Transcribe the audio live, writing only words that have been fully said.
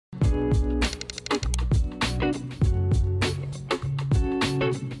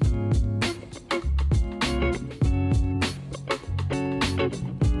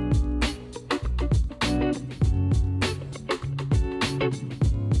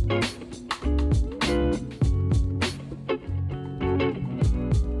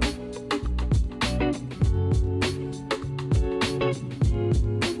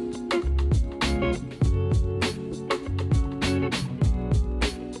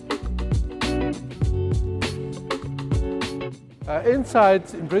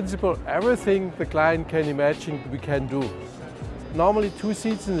Inside, in principle, everything the client can imagine we can do. Normally 2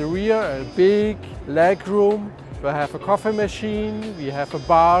 seats in the rear, a big leg room. We have a coffee machine, we have a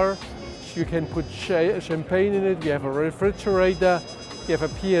bar, you can put champagne in it, we have a refrigerator, we have a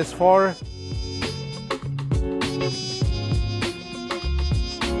PS4.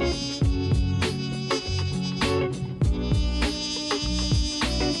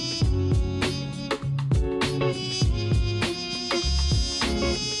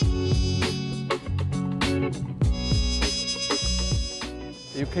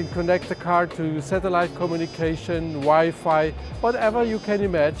 You can connect the car to satellite communication, Wi-Fi, whatever you can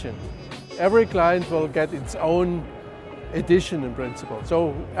imagine. Every client will get its own edition in principle.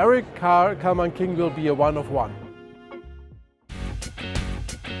 So every car, Karlmann King, will be a one of one.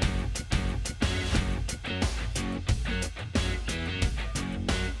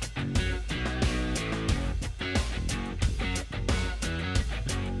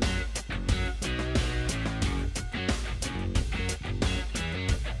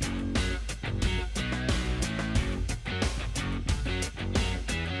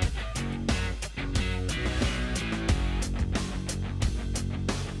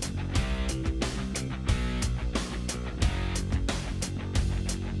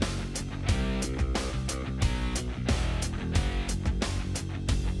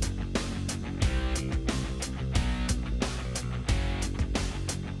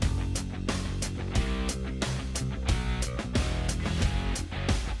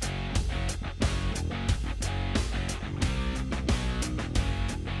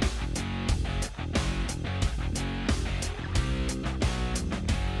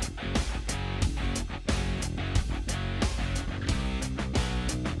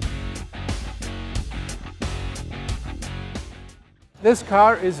 This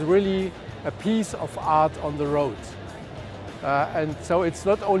car is really a piece of art on the road. And so it's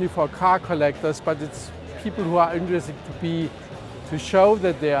not only for car collectors, but it's people who are interested to show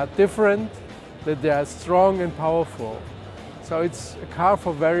that they are different, that they are strong and powerful. So it's a car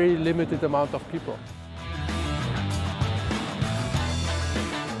for very limited amount of people.